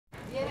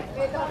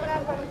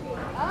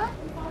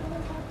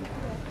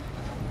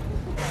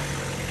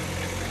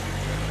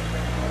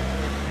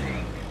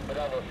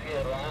Bravo,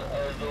 Sierra,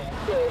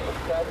 dunque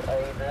buscar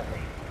eine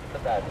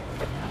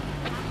Verteidigung.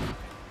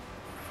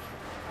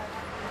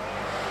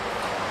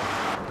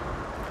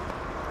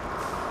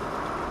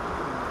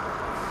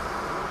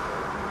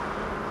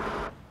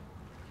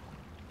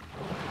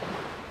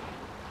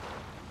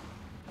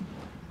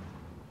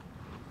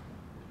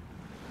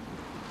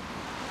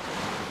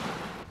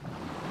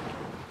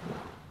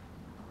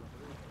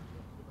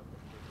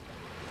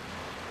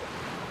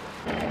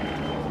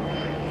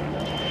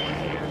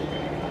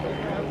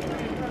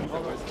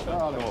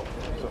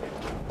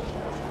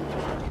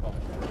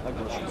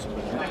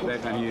 Wij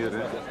gaan hier.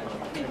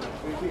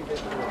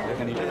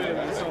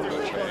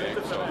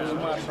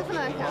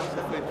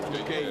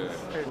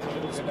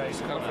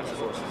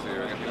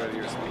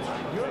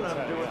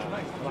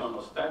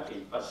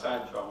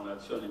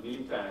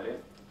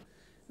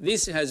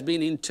 This has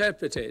been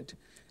interpreted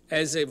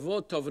as a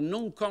vote of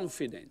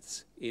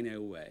non-confidence, in a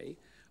way,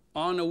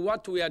 on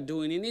what we are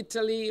doing in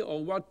Italy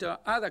or what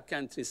other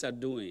countries are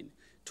doing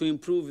to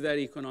improve their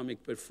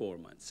economic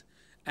performance.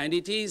 And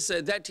it is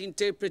that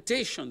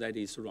interpretation that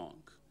is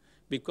wrong,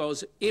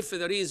 because if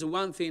there is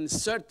one thing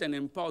certain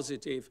and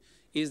positive,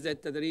 is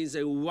that there is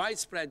a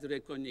widespread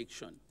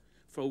recognition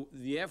for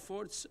the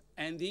efforts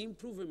and the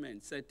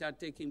improvements that are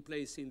taking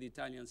place in the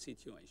Italian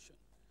situation.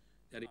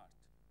 That is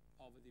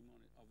part of the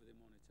monetary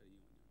union.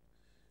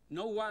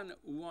 No one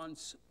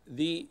wants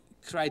the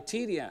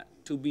criteria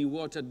to be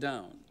watered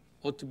down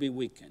or to be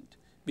weakened,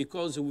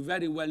 because we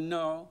very well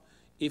know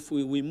if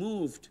we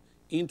moved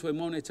into a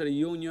monetary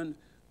union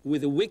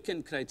with a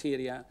weakened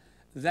criteria,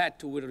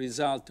 that will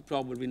result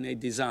probably in a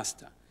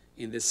disaster,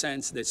 in the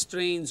sense that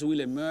strains will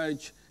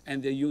emerge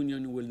and the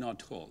union will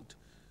not hold.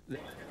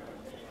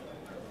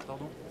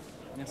 Pardon,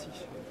 merci.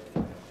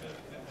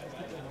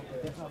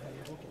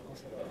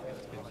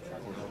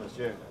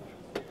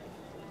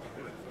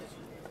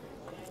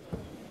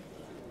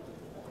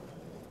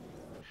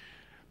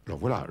 Alors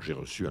voilà, j'ai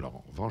reçu alors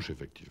en revanche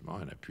effectivement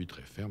un appui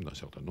très ferme d'un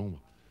certain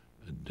nombre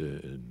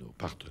de nos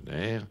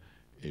partenaires,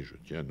 et je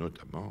tiens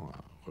notamment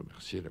à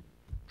remercier le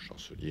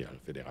chancelier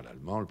fédéral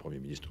allemand, le Premier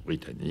ministre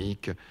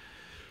britannique,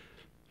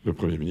 le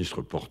Premier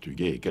ministre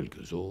portugais et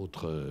quelques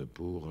autres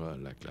pour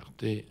la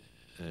clarté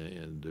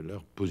de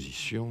leur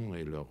position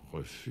et leur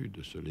refus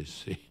de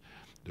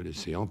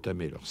laisser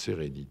entamer leur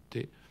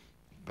sérénité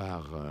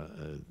par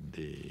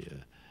des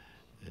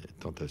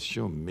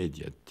tentations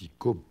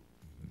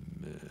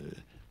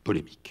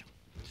médiatico-polémiques.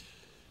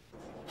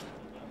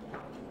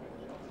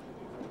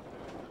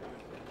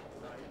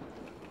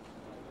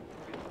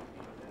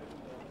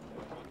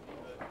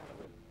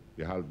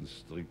 Wir halten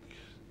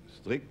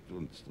strikt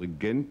und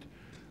stringent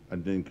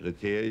an den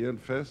Kriterien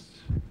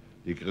fest.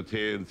 Die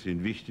Kriterien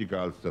sind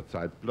wichtiger als der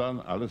Zeitplan,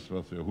 alles,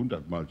 was wir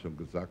 100-mal schon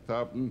gesagt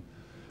haben.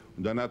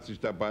 Und dann hat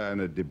sich dabei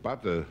eine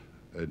Debatte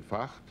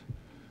entfacht.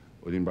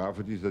 Und im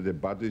Laufe dieser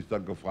Debatte ist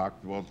dann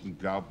gefragt worden,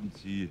 glauben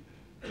Sie,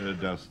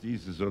 dass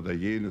dieses oder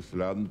jenes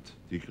Land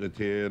die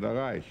Kriterien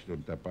erreicht?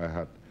 Und dabei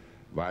hat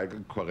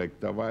Waigel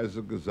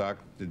korrekterweise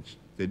gesagt,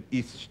 den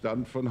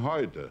Ist-Stand von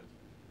heute.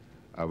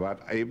 Aber er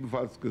hat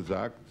ebenfalls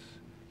gesagt,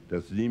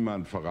 dass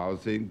niemand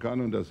voraussehen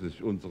kann und dass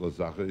es unsere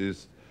Sache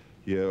ist,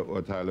 hier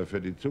Urteile für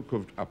die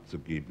Zukunft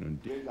abzugeben.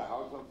 Und in der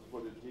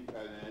Haushaltspolitik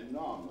eine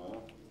enorme...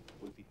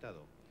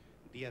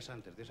 días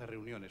antes de esas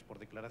reuniones por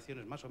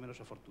declaraciones más o menos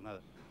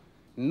afortunadas.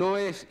 No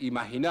es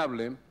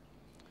imaginable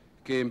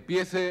que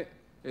empiece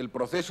el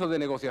proceso de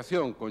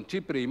negociación con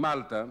Chipre y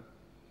Malta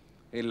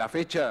en la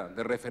fecha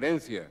de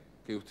referencia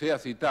que usted ha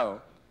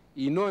citado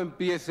y no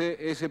empiece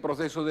ese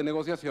proceso de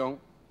negociación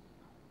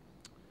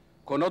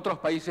con otros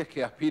países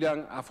que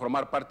aspiran a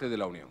formar parte de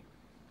la Unión.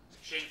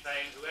 Sinn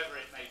Féin, whoever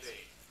it may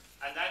be.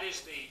 And that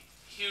is the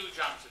huge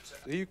answer to...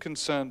 Are you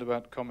concerned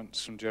about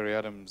comments from Gerry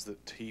Adams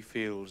that he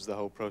feels the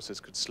whole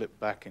process could slip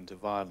back into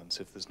violence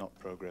if there's not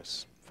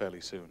progress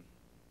fairly soon?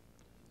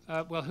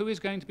 Well, who is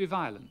going to be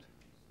violent?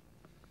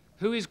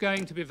 Who is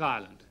going to be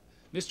violent?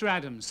 Mr.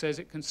 Adams says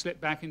it can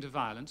slip back into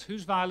violence.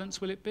 Whose violence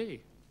will it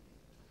be?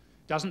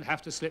 Doesn't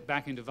have to slip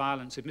back into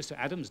violence if Mr.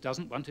 Adams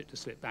doesn't want it to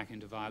slip back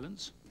into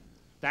violence.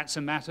 That's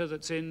a matter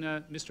that's in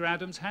Mr.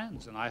 Adams'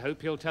 hands, and I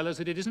hope he'll tell us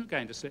that it isn't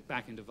going to slip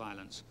back into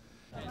violence.